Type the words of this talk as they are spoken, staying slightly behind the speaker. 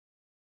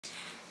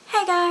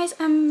Hi guys,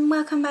 and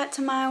welcome back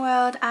to my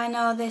world. I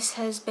know this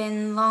has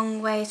been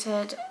long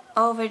waited,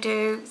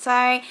 overdue.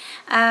 Sorry,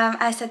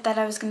 I said that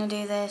I was going to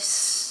do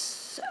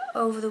this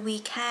over the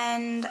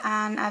weekend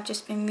and I've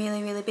just been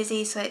really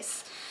busy, so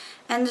it's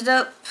ended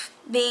up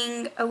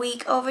being a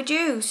week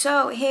overdue.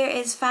 So here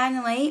is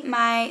finally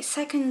my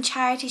second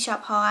charity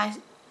shop haul. I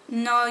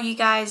know you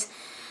guys,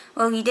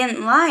 well, you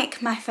didn't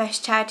like my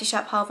first charity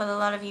shop haul, but a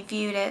lot of you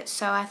viewed it,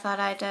 so I thought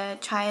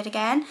I'd try it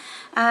again.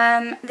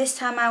 This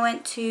time I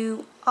went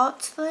to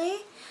Otley.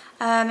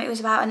 It was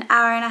about an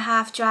hour and a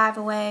half drive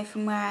away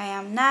from where I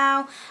am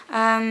now.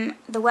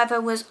 The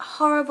weather was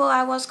horrible.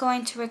 I was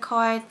going to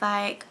record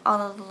like all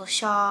the little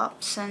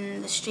shops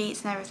and the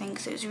streets and everything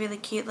because it was a really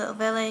cute little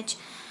village,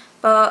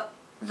 but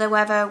the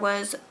weather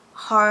was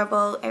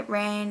horrible. It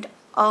rained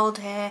all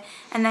day,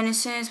 and then as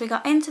soon as we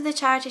got into the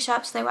charity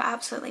shops, they were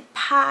absolutely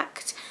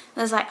packed.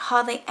 There's like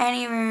hardly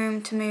any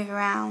room to move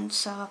around.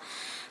 So,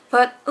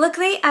 but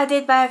luckily I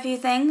did buy a few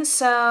things,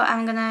 so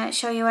I'm gonna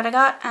show you what I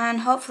got, and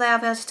hopefully I'll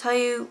be able to tell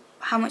you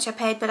how much I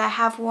paid. But I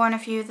have worn a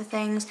few of the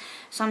things,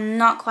 so I'm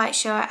not quite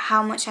sure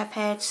how much I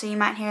paid, so you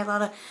might hear a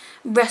lot of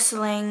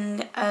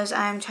rustling as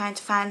I'm trying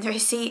to find the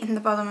receipt in the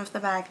bottom of the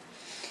bag.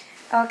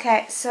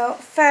 Okay, so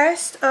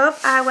first up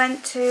I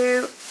went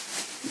to,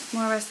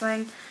 more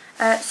rustling,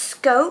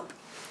 Scope,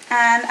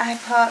 and I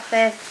bought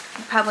this.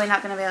 I'm probably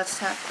not going to be able to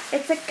tell.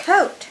 It's a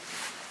coat.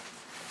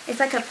 It's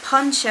like a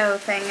poncho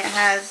thing. It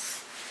has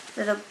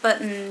little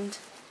buttoned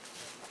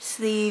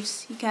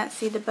sleeves. You can't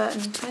see the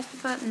button. Where's the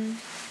button?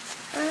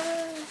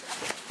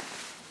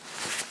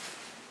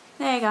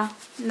 There you go.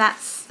 And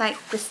that's like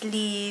the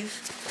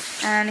sleeve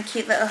and a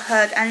cute little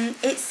hood. And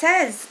it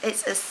says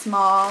it's a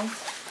small.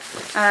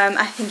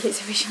 I think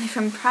it's originally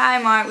from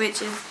Primark,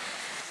 which is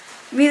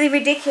really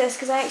ridiculous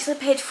because I actually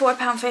paid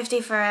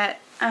 £4.50 for it.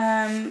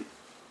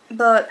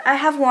 But I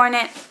have worn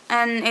it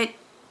and it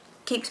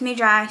keeps me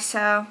dry,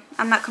 so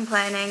I'm not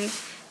complaining.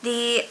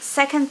 The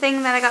second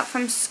thing that I got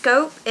from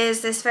Scope is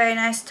this very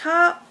nice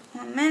top.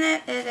 1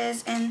 minute, it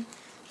is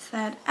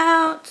inside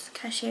out. The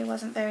cashier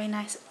wasn't very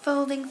nice at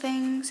folding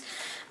things,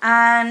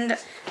 and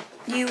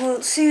you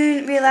will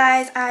soon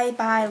realise I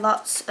buy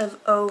lots of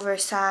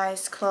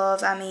oversized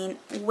clothes. I mean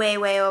way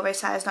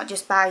oversized, not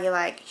just buy you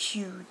like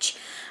huge.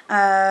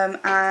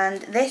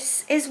 And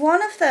this is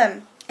one of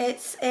them.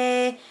 It's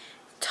a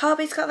top.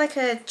 It's got like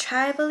a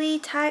tribal-y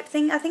type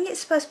thing. I think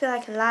it's supposed to be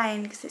like a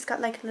lion because it's got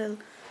like a little...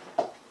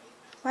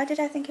 Why did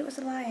I think it was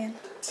a lion?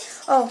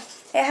 Oh,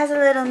 it has a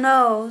little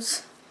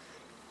nose.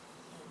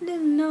 Little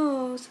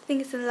nose. I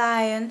think it's a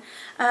lion.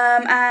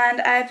 And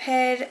I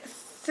paid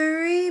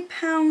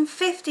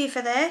 £3.50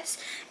 for this.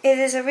 It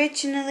is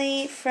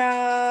originally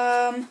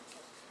from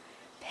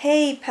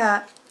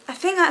Paper. I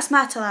think that's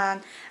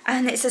Matalan,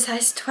 and it's a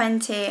size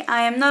 20.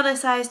 I am not a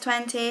size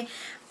 20,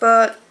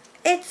 but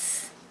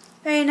it's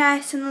very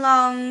nice and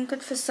long,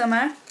 good for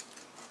summer.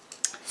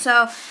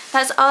 So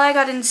that's all I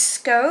got in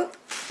Scope.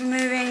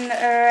 Moving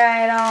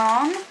right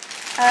on.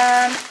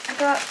 I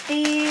got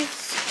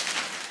these.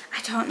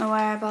 I don't know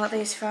where I bought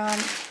these from.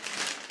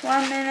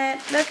 1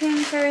 minute,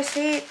 looking for a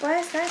receipt. Why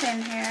is that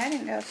in here? I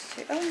didn't go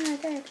to... Oh no, I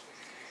did.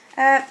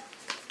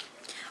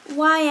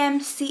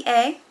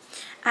 YMCA.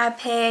 I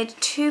paid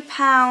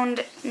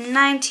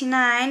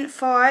 £2.99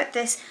 for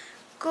this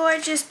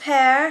gorgeous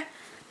pair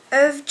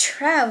of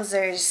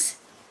trousers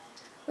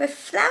with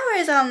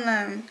flowers on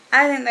them.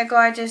 I think they're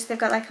gorgeous. They've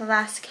got like a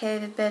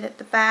elasticated bit at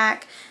the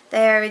back.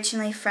 They're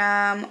originally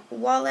from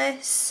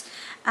Wallace,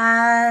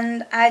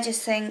 and I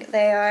just think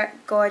they are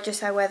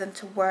gorgeous. I wear them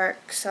to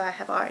work, so I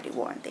have already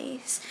worn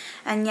these.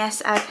 And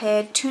yes, I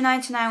paid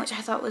 £2.99, which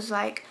I thought was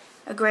like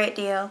a great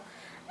deal.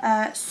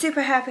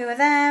 Super happy with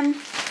them.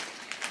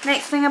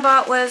 Next thing I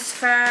bought was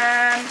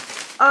from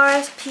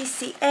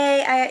RSPCA.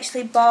 I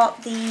actually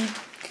bought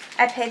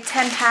I paid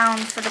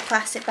 £10 for the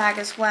plastic bag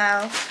as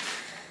well.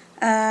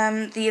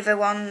 The other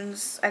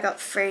ones I got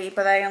free,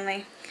 but I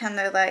only kind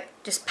of like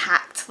just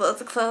packed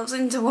loads of clothes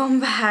into one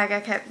bag. I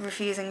kept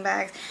refusing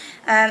bags.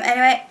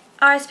 Anyway,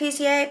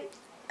 RSPCA,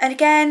 and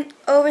again,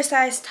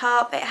 oversized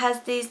top. It has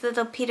these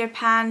little Peter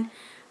Pan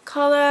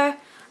collar,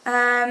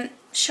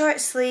 short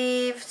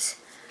sleeved,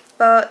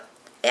 but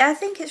I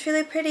think it's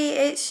really pretty.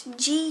 It's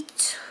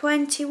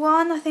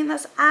G21, I think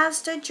that's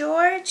Asda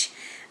George.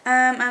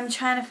 I'm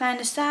trying to find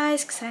a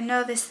size because I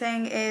know this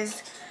thing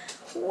is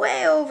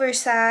way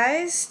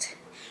oversized.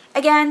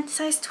 Again,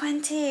 size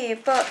 20,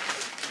 but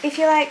if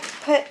you like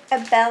put a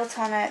belt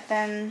on it,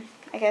 then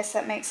I guess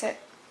that makes it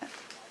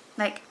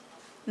like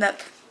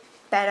look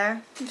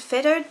better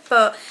fitted,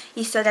 but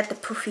you still get the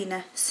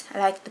puffiness. I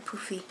like the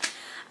puffy.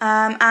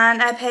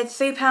 And I paid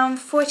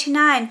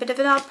 £3.49, bit of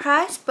an odd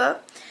price,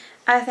 but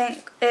I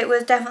think it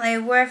was definitely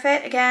worth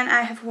it. Again,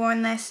 I have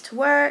worn this to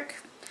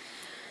work.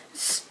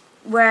 It's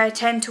where I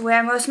tend to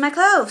wear most of my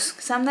clothes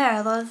because I'm there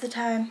a lot of the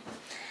time.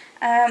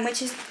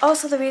 Which is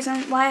also the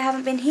reason why I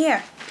haven't been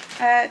here.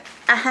 And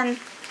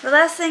the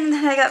last thing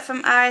that I got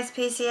from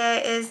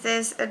RSPCA is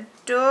this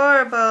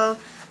adorable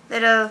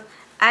little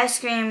ice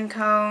cream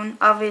cone.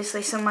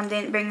 Obviously someone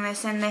didn't bring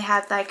this in. They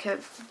had like a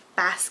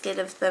basket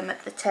of them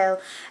at the till.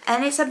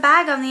 And it's a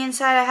bag on the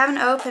inside. I haven't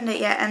opened it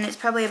yet, and it's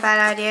probably a bad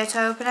idea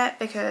to open it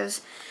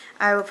because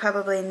I will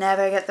probably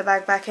never get the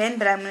bag back in,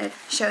 but I'm going to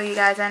show you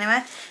guys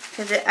anyway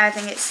because I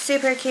think it's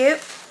super cute.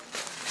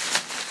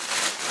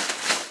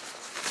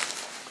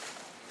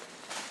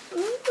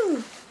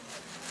 Ooh.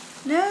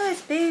 No,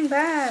 it's being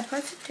bad.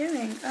 What's it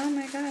doing? Oh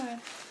my god.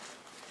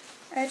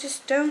 I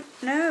just don't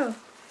know.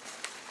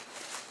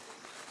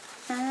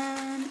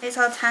 It's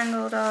all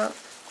tangled up.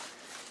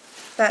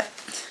 But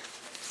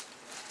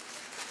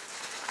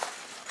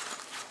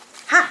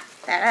ha!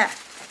 There.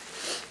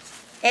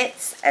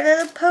 It's a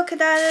little polka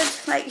dotted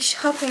like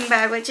shopping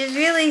bag, which is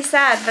really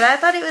sad, but I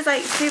thought it was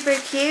like super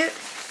cute.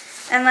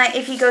 And like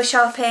if you go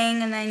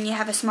shopping and then you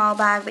have a small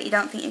bag but you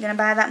don't think you're gonna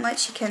buy that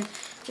much, you can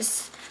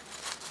just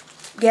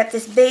get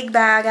this big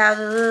bag out of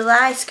the little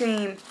ice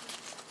cream.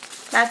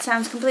 That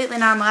sounds completely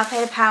normal. I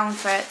paid £1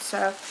 for it, so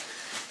I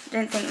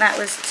didn't think that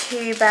was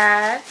too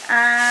bad.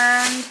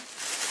 And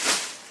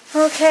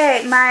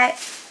okay,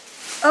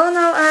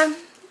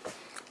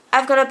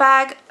 I've got a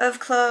bag of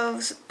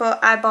clothes, but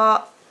I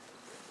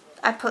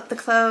put the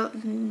clothes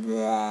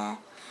there.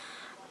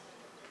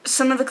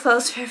 Some of the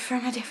clothes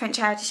from a different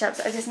charity shop,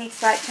 so I just need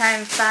to like try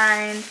and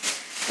find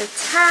the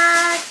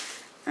tag.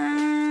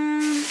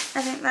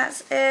 I think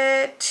that's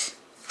it.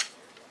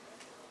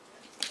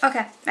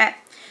 Okay, right.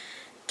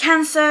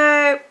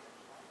 Cancer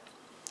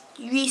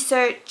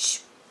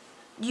Research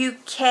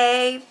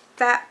UK,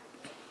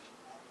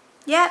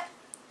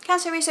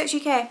 Cancer Research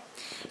UK.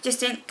 Just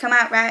didn't come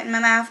out right in my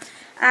mouth.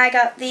 I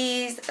got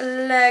these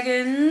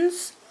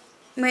leggings,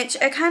 which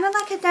are kind of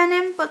like a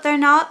denim, but they're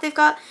not. They've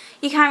got,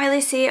 you can't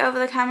really see it over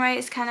the camera,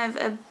 it's kind of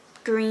a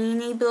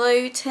greeny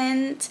blue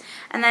tint,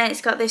 and then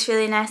it's got this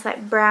really nice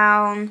like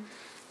brown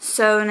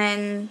sewn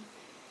in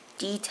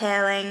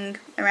detailing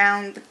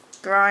around the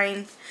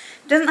groin.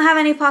 Doesn't have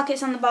any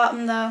pockets on the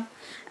bottom though.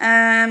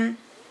 And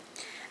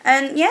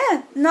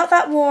yeah, not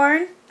that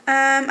worn.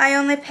 I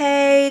only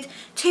paid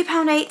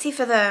 £2.80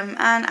 for them,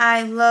 and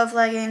I love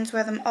leggings,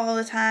 wear them all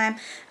the time,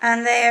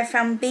 and they are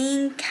from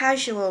Being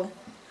Casual.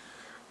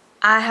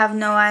 I have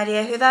no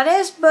idea who that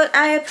is, but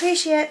I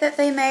appreciate that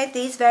they made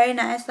these very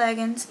nice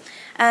leggings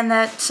and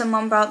that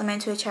someone brought them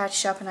into a charity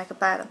shop and I could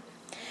buy them.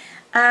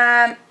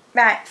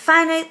 Right,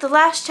 finally, the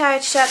last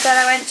charity shop that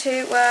I went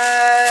to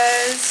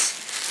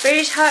was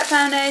British Heart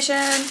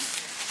Foundation,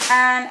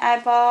 and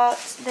I bought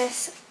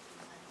this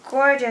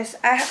gorgeous,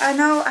 I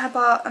know I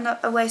bought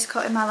a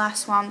waistcoat in my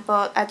last one,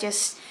 but I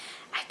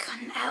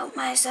couldn't help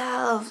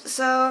myself.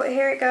 So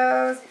here it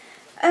goes,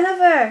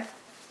 another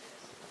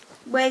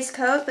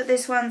waistcoat, but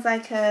this one's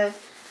like a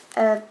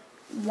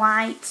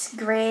white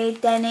grey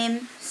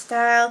denim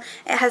style.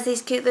 It has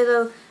these cute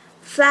little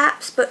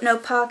flaps but no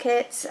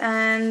pockets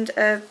and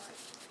a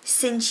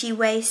cinchy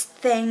waist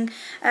thing.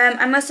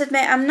 I must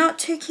admit I'm not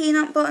too keen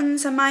on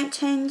buttons. I might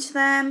change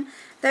them.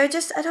 They're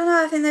just, I don't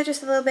know, I think they're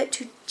just a little bit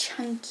too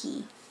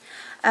chunky.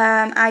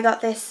 I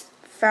got this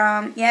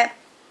from, yep,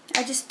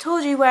 I just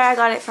told you where I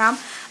got it from.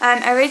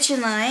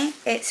 Originally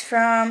it's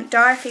from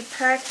Dorothy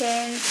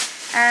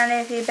Perkins, and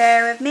if you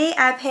bear with me,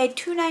 I paid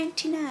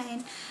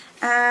 $2.99.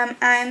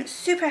 I'm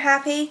super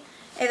happy.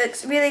 It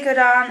looks really good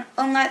on.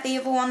 Unlike the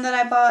other one that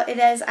I bought, it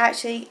is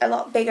actually a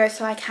lot bigger,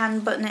 so I can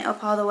button it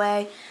up all the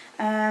way.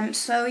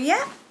 So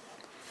yeah,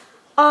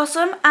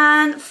 awesome.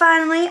 And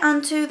finally,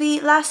 onto the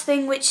last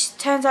thing, which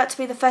turns out to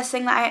be the first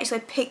thing that I actually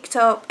picked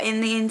up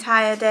in the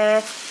entire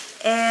day,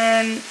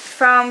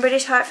 from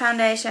British Heart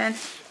Foundation,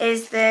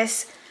 is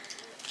this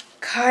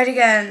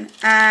cardigan,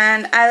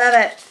 and I love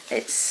it.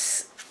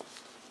 It's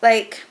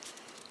like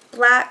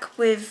black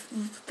with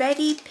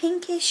reddy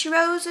pinkish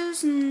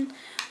roses and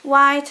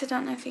white. I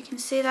don't know if you can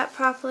see that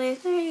properly.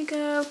 There you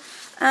go.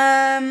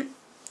 Where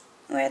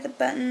are the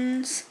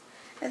buttons?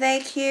 Are they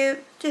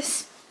cute?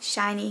 Just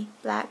shiny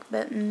black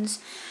buttons.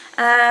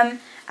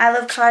 I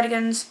love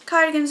cardigans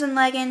and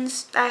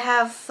leggings. I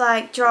have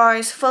like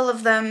drawers full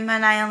of them,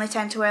 and I only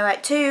tend to wear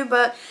like 2,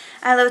 but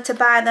I love to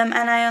buy them,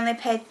 and I only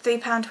paid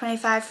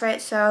 £3.25 for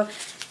it, so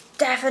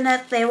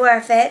definitely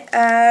worth it.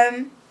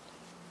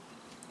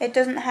 It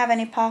doesn't have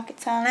any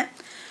pockets on it,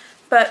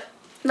 but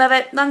love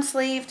it. Long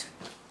sleeved,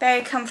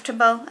 very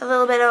comfortable, a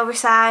little bit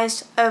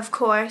oversized, of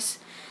course.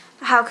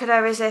 How could I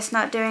resist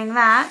not doing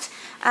that?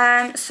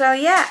 So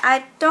yeah,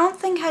 I don't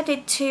think I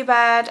did too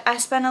bad. I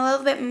spent a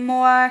little bit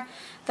more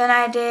than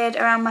I did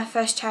around my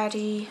first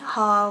charity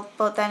haul,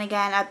 but then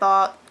again I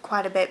bought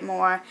quite a bit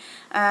more.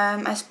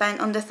 I spent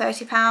under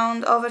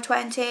 £30, over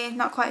 20,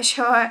 not quite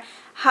sure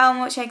how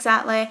much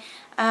exactly.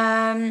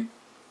 And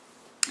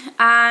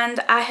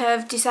I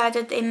have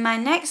decided in my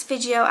next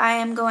video I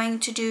am going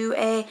to do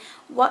a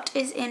what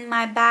is in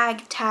my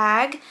bag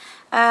tag.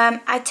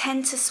 I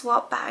tend to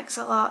swap bags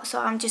a lot,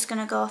 so I'm just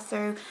going to go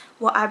through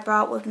what I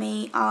brought with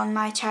me on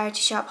my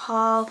charity shop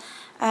haul.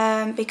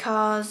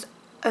 Because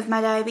of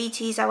my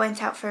diabetes, I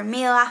went out for a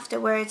meal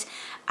afterwards.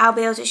 I'll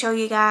be able to show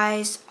you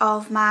guys all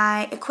of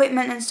my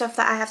equipment and stuff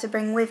that I have to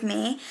bring with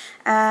me.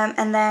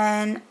 And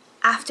then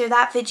after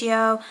that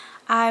video,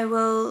 I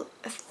will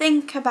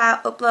think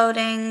about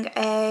uploading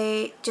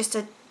just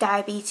a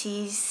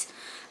diabetes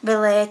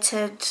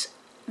related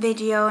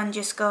video and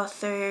just go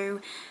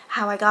through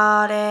how I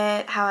got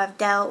it, how I've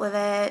dealt with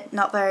it,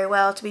 not very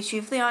well to be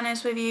truthfully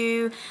honest with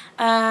you,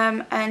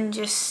 and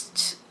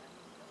just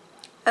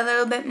a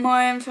little bit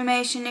more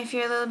information if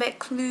you're a little bit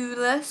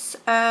clueless.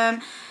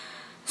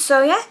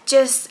 So yeah,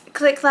 just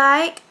click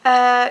like,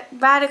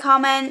 write a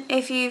comment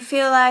if you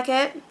feel like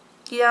it.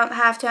 You don't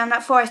have to, I'm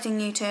not forcing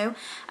you to.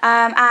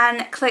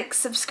 And click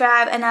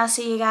subscribe, and I'll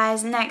see you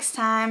guys next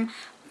time.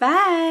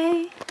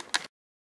 Bye!